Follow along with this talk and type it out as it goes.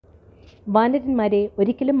വാനരന്മാരെ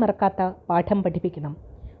ഒരിക്കലും മറക്കാത്ത പാഠം പഠിപ്പിക്കണം.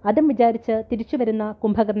 അതും വിചാരിച്ച് തിരിച്ചു വരുന്ന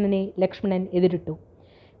കുംഭകർണനെ ലക്ഷ്മണൻ എതിരിട്ടു.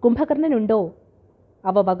 കുംഭകർണനുണ്ടോ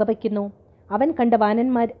അവ വകവയ്ക്കുന്നു. അവൻ കണ്ട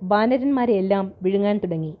വാനരന്മാരെയെല്ലാം വിഴുങ്ങാൻ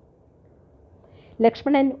തുടങ്ങി.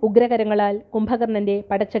 ലക്ഷ്മണൻ ഉഗ്രകരങ്ങളാൽ കുംഭകർണന്റെ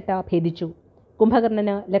പടച്ചട്ട ഭേദിച്ചു.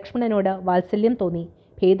 കുംഭകർണന് ലക്ഷ്മണനോട് വാത്സല്യം തോന്നി.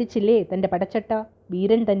 ഭേദിച്ചില്ലേ തൻ്റെ പടച്ചട്ട?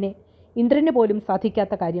 വീരൻ തന്നെ. ഇന്ദ്രന് പോലും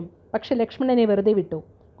സാധിക്കാത്ത കാര്യം. പക്ഷെ ലക്ഷ്മണനെ വെറുതെ വിട്ടു.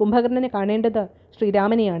 കുംഭകർണനെ കാണേണ്ടത്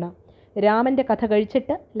ശ്രീരാമനെയാണ്. രാമൻ്റെ കഥ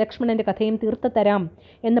കഴിച്ചിട്ട് ലക്ഷ്മണൻ്റെ കഥയും തീർത്തു തരാം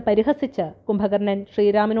എന്ന് പരിഹസിച്ച് കുംഭകർണൻ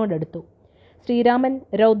ശ്രീരാമനോടടുത്തു. ശ്രീരാമൻ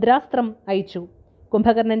രൗദ്രാസ്ത്രം അയച്ചു.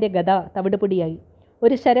 കുംഭകർണൻ്റെ ഗദ തവിടുപൊടിയായി.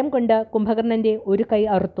 ഒരു ശരം കൊണ്ട് കുംഭകർണൻ്റെ ഒരു കൈ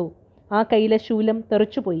അറുത്തു. ആ കൈയിലെ ശൂലം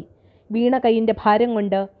തെറിച്ചുപോയി. വീണ കൈയിൻ്റെ ഭാരം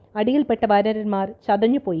കൊണ്ട് അടിയിൽപ്പെട്ട വാനരന്മാർ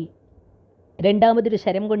ചതഞ്ഞുപോയി. രണ്ടാമതൊരു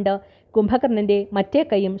ശരം കൊണ്ട് കുംഭകർണൻ്റെ മറ്റേ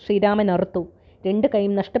കൈയും ശ്രീരാമൻ അറുത്തു. 2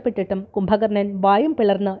 കൈയും നഷ്ടപ്പെട്ടിട്ടും കുംഭകർണൻ വായും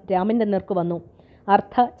പിളർന്ന് രാമൻ്റെ നേർക്ക് വന്നു.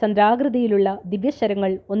 ചന്ദ്രാകൃതിയിലുള്ള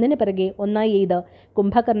ദിവ്യശരങ്ങൾ ഒന്നിനു പിറകെ ഒന്നായി എയ്ത്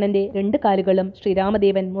കുംഭകർണൻ്റെ 2 കാലുകളും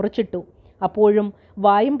ശ്രീരാമദേവൻ മുറിച്ചിട്ടു. അപ്പോഴും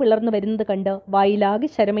വായും പിളർന്നു വരുന്നത് കണ്ട് വായിലാകെ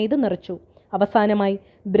ശരമെയ്ത് നിറച്ചു. അവസാനമായി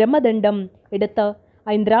ബ്രഹ്മദണ്ഡം എടുത്ത്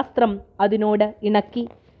ഐന്ദ്രാസ്ത്രം അതിനോട് ഇണക്കി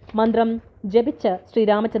മന്ത്രം ജപിച്ച്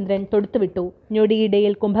ശ്രീരാമചന്ദ്രൻ തൊടുത്തുവിട്ടു.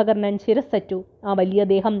 ഞൊടിയിടയിൽ കുംഭകർണൻ ശിരസ്സറ്റു. ആ വലിയ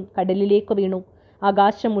ദേഹം കടലിലേക്ക് വീണു.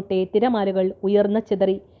 ആകാശം മുട്ടെ തിരമാലകൾ ഉയർന്ന്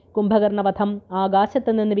ചിതറി. കുംഭകർണവധം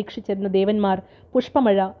ആകാശത്ത് നിന്ന് വീക്ഷിച്ചിരുന്ന ദേവന്മാർ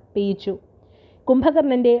പുഷ്പമഴ പെയ്യിച്ചു.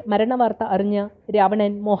 കുംഭകർണന്റെ മരണവാർത്ത അറിഞ്ഞ്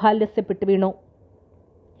രാവണൻ മോഹാലസ്യപ്പെട്ടു വീണു.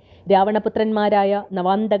 രാവണപുത്രന്മാരായ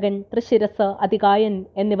നവാന്തകൻ, തൃശിരസ്, അതികായൻ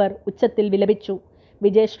എന്നിവർ ഉച്ചത്തിൽ വിലപിച്ചു.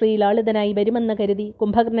 വിജയശ്രീലാളിതനായി വരുമെന്ന് കരുതി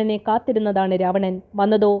കുംഭകർണനെ കാത്തിരുന്നതാണ് രാവണൻ.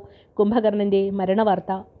 വന്നതോ കുംഭകർണന്റെ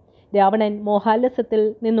മരണവാർത്ത. രാവണൻ മോഹാലസ്യത്തിൽ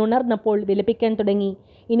നിന്നുണർന്നപ്പോൾ വിലപിക്കാൻ തുടങ്ങി.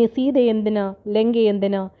 ഇനി സീതയെന്തിന്,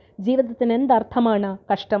 ലങ്കയെന്തിന്, ജീവിതത്തിന് എന്തർത്ഥമാണ്?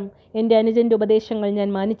 കഷ്ടം, എൻ്റെ അനുജൻ്റെ ഉപദേശങ്ങൾ ഞാൻ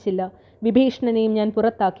മാനിച്ചില്ല. വിഭീഷണനെയും ഞാൻ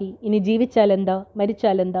പുറത്താക്കി. ഇനി ജീവിച്ചാലെന്ത്,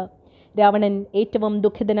 മരിച്ചാലെന്ത്? രാവണൻ ഏറ്റവും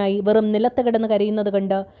ദുഃഖിതനായി വെറും നിലത്ത് കിടന്ന് കരയുന്നത്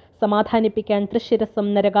കണ്ട് സമാധാനിപ്പിക്കാൻ തൃശിരസും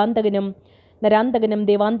നരാന്തകനും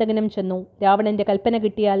ദേവാന്തകനും ചെന്നു. രാവണന്റെ കൽപ്പന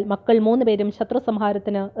കിട്ടിയാൽ മക്കൾ 3 പേരും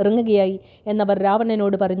ശത്രുസംഹാരത്തിന് ഇറങ്ങുകയായി എന്നവർ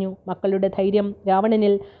രാവണനോട് പറഞ്ഞു. മക്കളുടെ ധൈര്യം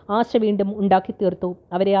രാവണനിൽ ആശ വീണ്ടും ഉണ്ടാക്കി തീർത്തു.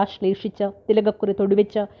 അവരെ ആശ്ലേഷിച്ച് തിലകക്കുറി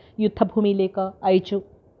തൊടുവിച്ച് യുദ്ധഭൂമിയിലേക്ക് അയച്ചു.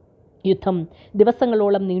 യുദ്ധം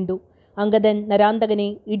ദിവസങ്ങളോളം നീണ്ടു. അംഗദൻ നരാന്തകനെ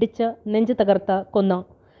ഇടിച്ച് നെഞ്ചു തകർത്ത്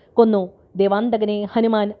കൊന്നു. ദേവാന്തകനെ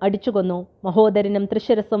ഹനുമാൻ അടിച്ചു കൊന്നു. മഹോദരനും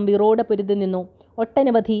തൃശിരസും വീറോടെ പൊരുതി നിന്നു.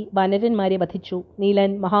 ഒട്ടനവധി വാനരന്മാരെ വധിച്ചു.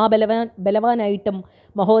 നീലൻ ബലവാനായിട്ടും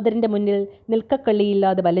മഹോദരന്റെ മുന്നിൽ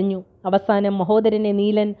നിൽക്കക്കള്ളിയില്ലാതെ വലഞ്ഞു. അവസാനം മഹോദരനെ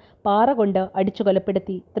നീലൻ പാറ കൊണ്ട് അടിച്ചു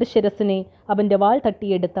കൊലപ്പെടുത്തി. തൃശിരസിനെ അവൻ്റെ വാൾ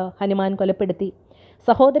തട്ടിയെടുത്ത് ഹനുമാൻ കൊലപ്പെടുത്തി.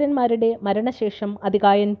 സഹോദരന്മാരുടെ മരണശേഷം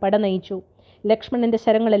അതികായൻ പട നയിച്ചു. ലക്ഷ്മണന്റെ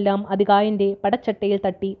ശരങ്ങളെല്ലാം അതികായന്റെ പടച്ചട്ടയിൽ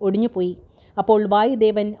തട്ടി ഒടിഞ്ഞുപോയി. അപ്പോൾ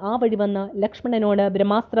വായുദേവൻ ആ വഴി വന്ന് ലക്ഷ്മണനോട്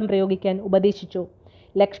ബ്രഹ്മാസ്ത്രം പ്രയോഗിക്കാൻ ഉപദേശിച്ചു.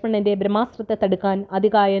 ലക്ഷ്മണന്റെ ബ്രഹ്മാസ്ത്രത്തെ തടുക്കാൻ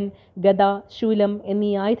അതികായൻ ഗദ, ശൂലം എന്നീ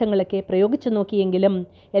ആയുധങ്ങളൊക്കെ പ്രയോഗിച്ചു നോക്കിയെങ്കിലും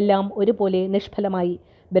എല്ലാം ഒരുപോലെ നിഷ്ഫലമായി.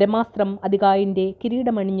 ബ്രഹ്മാസ്ത്രം അതികായന്റെ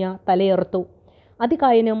കിരീടമണിഞ്ഞ തലയറുത്തു.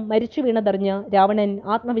 അതികായനും മരിച്ചു വീണതറിഞ്ഞ് രാവണൻ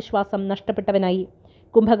ആത്മവിശ്വാസം നഷ്ടപ്പെട്ടവനായി.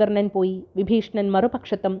 കുംഭകർണൻ പോയി. വിഭീഷണൻ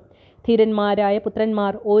മറുപക്ഷത്തും. ധീരന്മാരായ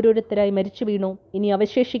പുത്രന്മാർ ഓരോരുത്തരായി മരിച്ചു വീണു. ഇനി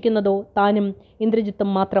അവശേഷിക്കുന്നതോ താനും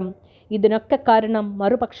ഇന്ദ്രജിത്തും മാത്രം. ഇതിനൊക്കെ കാരണം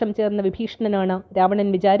മറുപക്ഷം ചേർന്ന വിഭീഷണനാണ്. രാവണൻ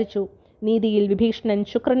വിചാരിച്ചു. നീതിയിൽ വിഭീഷണൻ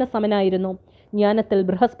ശുക്രന് സമനായിരുന്നു, ജ്ഞാനത്തിൽ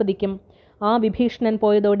ബൃഹസ്പതിക്കും. ആ വിഭീഷണൻ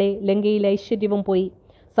പോയതോടെ ലങ്കയിൽ ഐശ്വര്യവും പോയി.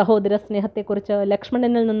 സഹോദര സ്നേഹത്തെക്കുറിച്ച്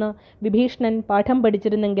ലക്ഷ്മണനിൽ നിന്ന് വിഭീഷണൻ പാഠം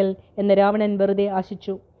പഠിച്ചിരുന്നെങ്കിൽ എന്ന് രാവണൻ വെറുതെ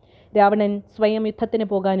ആശിച്ചു. രാവണൻ സ്വയം യുദ്ധത്തിന്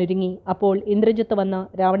പോകാനൊരുങ്ങി. അപ്പോൾ ഇന്ദ്രജിത്ത് വന്ന്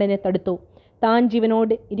രാവണനെ തടുത്തു. താൻ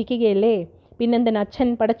ജീവനോട് ഇരിക്കുകയല്ലേ, പിന്നെന്തിന് അച്ഛൻ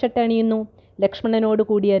പടച്ചട്ട അണിയുന്നു? ലക്ഷ്മണനോട്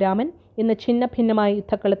കൂടിയ രാമൻ ഇന്ന് ഛിന്ന ഭിന്നമായി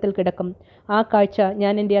യുദ്ധക്കളത്തിൽ കിടക്കും. ആ കാഴ്ച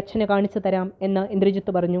ഞാൻ എൻ്റെ അച്ഛന് കാണിച്ചു തരാം എന്ന്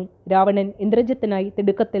ഇന്ദ്രജിത്ത് പറഞ്ഞു. രാവണൻ ഇന്ദ്രജിത്തിനായി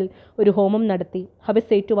തിടുക്കത്തിൽ ഒരു ഹോമം നടത്തി.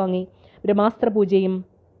 ഹവിസ് ഏറ്റുവാങ്ങി. ബ്രഹ്മാസ്ത്രപൂജയും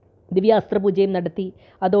ദിവ്യാസ്ത്രപൂജയും നടത്തി.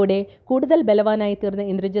 അതോടെ കൂടുതൽ ബലവാനായി തീർന്ന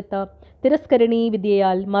ഇന്ദ്രജിത്ത് തിരസ്കരണീ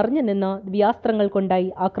വിദ്യയാൽ മറിഞ്ഞു നിന്ന് ദിവ്യാസ്ത്രങ്ങൾ കൊണ്ടായി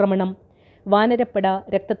ആക്രമണം. വാനരപ്പട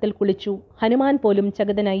രക്തത്തിൽ കുളിച്ചു. ഹനുമാൻ പോലും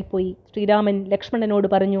ചകിതനായിപ്പോയി. ശ്രീരാമൻ ലക്ഷ്മണനോട്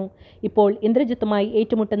പറഞ്ഞു, ഇപ്പോൾ ഇന്ദ്രജിത്തുമായി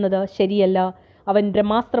ഏറ്റുമുട്ടുന്നത് ശരിയല്ല. അവൻ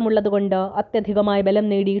ബ്രഹ്മാസ്ത്രമുള്ളതുകൊണ്ട് അത്യധികമായ ബലം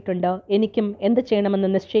നേടിയിട്ടുണ്ട്. എനിക്കും എന്ത് ചെയ്യണമെന്ന്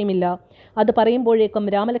നിശ്ചയമില്ല. അത് പറയുമ്പോഴേക്കും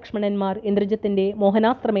രാമലക്ഷ്മണന്മാർ ഇന്ദ്രജിത്തിൻ്റെ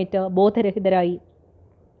മോഹനാസ്ത്രമേറ്റ് ബോധരഹിതരായി.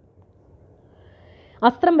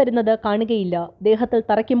 അസ്ത്രം വരുന്നത് കാണുകയില്ല, ദേഹത്തിൽ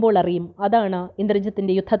തറയ്ക്കുമ്പോൾ അറിയും. അതാണ്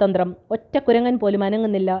ഇന്ദ്രജിത്തിൻ്റെ യുദ്ധതന്ത്രം. ഒറ്റ കുരങ്ങൻ പോലും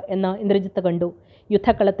അനങ്ങുന്നില്ല എന്ന് ഇന്ദ്രജിത്ത് കണ്ടു.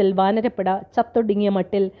 യുദ്ധക്കളത്തിൽ വാനരപ്പട ചത്തൊടുങ്ങിയ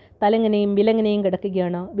മട്ടിൽ തലങ്ങനെയും വിലങ്ങനെയും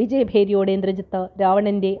കിടക്കുകയാണ്. വിജയഭേരിയോടെ ഇന്ദ്രജിത്ത്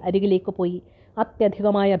രാവണൻ്റെ അരികിലേക്ക് പോയി.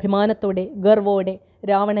 അത്യധികമായ അഭിമാനത്തോടെ ഗർവോടെ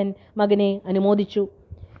രാവണൻ മകനെ അനുമോദിച്ചു.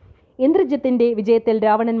 ഇന്ദ്രജിത്തിന്റെ വിജയത്തിൽ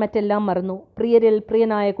രാവണൻ മറ്റെല്ലാം മറന്നു. പ്രിയരിൽ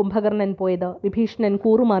പ്രിയനായ കുംഭകർണൻ പോയത്, വിഭീഷണൻ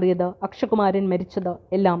കൂറുമാറിയത്, അക്ഷകുമാരൻ മരിച്ചത്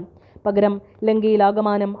എല്ലാം. പകരം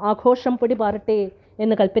ലങ്കയിലാകമാനം ആഘോഷം പൊടിപാറട്ടെ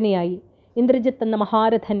എന്ന് കൽപ്പനയായി. ഇന്ദ്രജിത്ത് എന്ന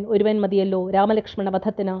മഹാരഥൻ ഒരുവൻ മതിയല്ലോ രാമലക്ഷ്മണ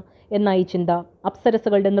വധത്തിന് എന്നായി ചിന്ത.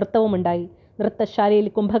 അപ്സരസുകളുടെ നൃത്തവുമുണ്ടായി. നൃത്തശാലയിൽ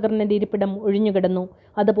കുംഭകർണന്റെ ഇരിപ്പിടം ഒഴിഞ്ഞുകിടന്നു.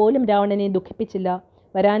 അതുപോലും രാവണനെ ദുഃഖിപ്പിച്ചില്ല.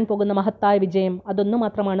 വരാൻ പോകുന്ന മഹത്തായ വിജയം, അതൊന്നു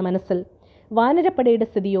മാത്രമാണ് മനസ്സിൽ. വാനരപ്പടയുടെ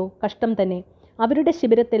സ്ഥിതിയോ കഷ്ടം തന്നെ. അവരുടെ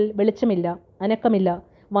ശിബിരത്തിൽ വെളിച്ചമില്ല, അനക്കമില്ല.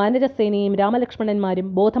 വാനരസേനയും രാമലക്ഷ്മണന്മാരും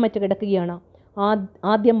ബോധമറ്റ് കിടക്കുകയാണ്.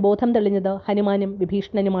 ആദ്യം ബോധം തെളിഞ്ഞത് ഹനുമാനും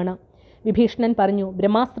വിഭീഷണനുമാണ്. വിഭീഷണൻ പറഞ്ഞു,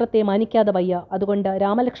 ബ്രഹ്മാസ്ത്രത്തെ മാനിക്കാതെ വയ്യ. അതുകൊണ്ട്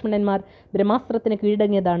രാമലക്ഷ്മണന്മാർ ബ്രഹ്മാസ്ത്രത്തിന്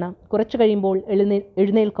കീഴടങ്ങിയതാണ്. കുറച്ചു കഴിയുമ്പോൾ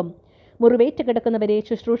എഴുന്നേൽക്കും. മുറിവേറ്റ് കിടക്കുന്നവരെ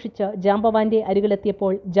ശുശ്രൂഷിച്ച് ജാമ്പവാന്റെ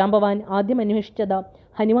അരികിലെത്തിയപ്പോൾ ജാമ്പവാൻ ആദ്യം അന്വേഷിച്ചത്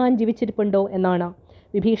ഹനുമാൻ ജീവിച്ചിരിപ്പുണ്ടോ എന്നാണ്.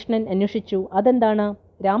 വിഭീഷണൻ അന്വേഷിച്ചു, അതെന്താണ്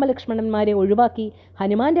രാമലക്ഷ്മണന്മാരെ ഒഴിവാക്കി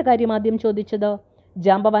ഹനുമാന്റെ കാര്യം ആദ്യം ചോദിച്ചത്?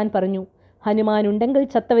 ജാമ്പവാൻ പറഞ്ഞു, ഹനുമാൻ ഉണ്ടെങ്കിൽ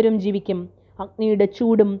ചത്തവരും ജീവിക്കും. അഗ്നിയുടെ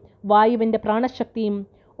ചൂടും വായുവിൻ്റെ പ്രാണശക്തിയും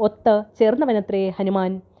ഒത്ത് ചേർന്നവനത്രേ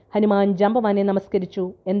ഹനുമാൻ. ഹനുമാൻ ജാമ്പവാനെ നമസ്കരിച്ചു.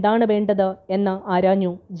 എന്താണ് വേണ്ടത് എന്ന്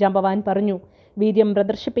ആരാഞ്ഞു. ജാമ്പവാൻ പറഞ്ഞു, വീര്യം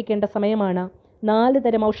പ്രദർശിപ്പിക്കേണ്ട സമയമാണ്. 4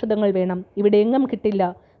 തരം ഔഷധങ്ങൾ വേണം. ഇവിടെ എങ്ങും കിട്ടില്ല.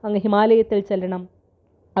 അങ്ങ് ഹിമാലയത്തിൽ ചെല്ലണം.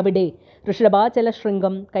 അവിടെ ഋഷഭാചല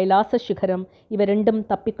ശൃംഗം, കൈലാസ ശിഖരം, ഇവ രണ്ടും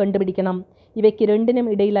തപ്പിക്കണ്ടുപിടിക്കണം. ഇവയ്ക്ക് രണ്ടിനും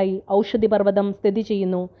ഇടയിലായി ഔഷധി പർവ്വതം സ്ഥിതി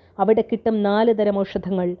ചെയ്യുന്നു. അവിടെ കിട്ടും 4 തരം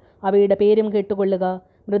ഔഷധങ്ങൾ. അവയുടെ പേരും കേട്ടുകൊള്ളുക: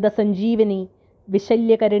 മൃതസഞ്ജീവനി,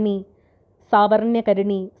 വിശല്യകരണി,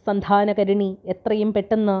 സാവർണ്യകരണി, സന്ധാനകരണി. എത്രയും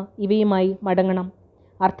പെട്ടെന്ന് ഇവയുമായി മടങ്ങണം.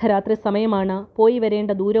 അർദ്ധരാത്രി സമയമാണ്. പോയി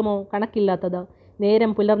വരേണ്ട ദൂരമോ കണക്കില്ലാത്തത്.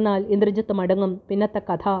 നേരം പുലർന്നാൽ ഇന്ദ്രജിത്ത് മടങ്ങും. പിന്നത്തെ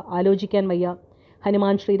കഥ ആലോചിക്കാൻ വയ്യ.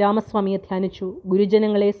 ഹനുമാൻ ശ്രീരാമസ്വാമിയെ ധ്യാനിച്ചു.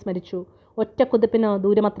 ഗുരുജനങ്ങളെ സ്മരിച്ചു. ഒറ്റ കുതിപ്പിന്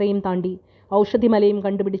ദൂരമത്രയും താണ്ടി. ഔഷധിമലയും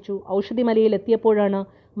കണ്ടുപിടിച്ചു. ഔഷധിമലയിൽ എത്തിയപ്പോഴാണ്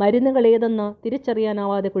മരുന്നുകൾ ഏതെന്ന്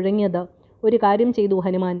തിരിച്ചറിയാനാവാതെ കുഴങ്ങിയത്. ഒരു കാര്യം ചെയ്തു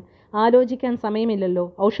ഹനുമാൻ. ആലോചിക്കാൻ സമയമില്ലല്ലോ.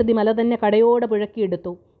 ഔഷധിമല തന്നെ കടയോടെ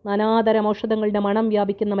പുഴക്കിയെടുത്തു. നാനാതരം ഔഷധങ്ങളുടെ മണം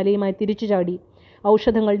വ്യാപിക്കുന്ന മലയുമായി തിരിച്ചു ചാടി.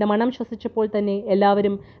 ഔഷധങ്ങളുടെ മണം ശ്വസിച്ചപ്പോൾ തന്നെ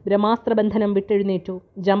എല്ലാവരും ബ്രഹ്മാസ്ത്രബന്ധനം വിട്ടെഴുന്നേറ്റു.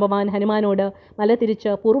 ജാമ്പവാൻ ഹനുമാനോട് മല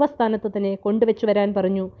തിരിച്ച് പൂർവ്വസ്ഥാനത്ത് തന്നെ കൊണ്ടുവച്ചു വരാൻ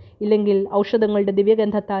പറഞ്ഞു. ഇല്ലെങ്കിൽ ഔഷധങ്ങളുടെ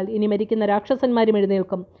ദിവ്യഗന്ധത്താൽ ഇനി മരിക്കുന്ന രാക്ഷസന്മാരും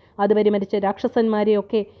എഴുന്നേൽക്കും. അതുവരെ മരിച്ച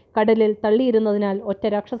രാക്ഷസന്മാരെയൊക്കെ കടലിൽ തള്ളിയിരുന്നതിനാൽ ഒറ്റ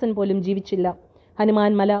രാക്ഷസൻ പോലും ജീവിച്ചില്ല.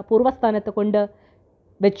 ഹനുമാൻ മല പൂർവ്വസ്ഥാനത്ത് കൊണ്ട്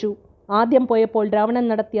വെച്ചു. ആദ്യം പോയപ്പോൾ രാവണൻ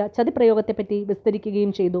നടത്തിയ ചതിപ്രയോഗത്തെപ്പറ്റി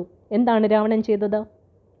വിസ്തരിക്കുകയും ചെയ്തു. എന്താണ് രാവണൻ ചെയ്തത്?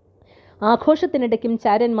 ആഘോഷത്തിനിടയ്ക്കും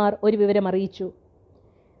ചാരന്മാർ ഒരു വിവരം അറിയിച്ചു.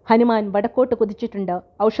 ഹനുമാൻ വടക്കോട്ട് കുതിച്ചിട്ടുണ്ട്.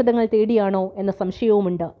 ഔഷധങ്ങൾ തേടിയാണോ എന്ന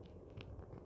സംശയവുമുണ്ട്.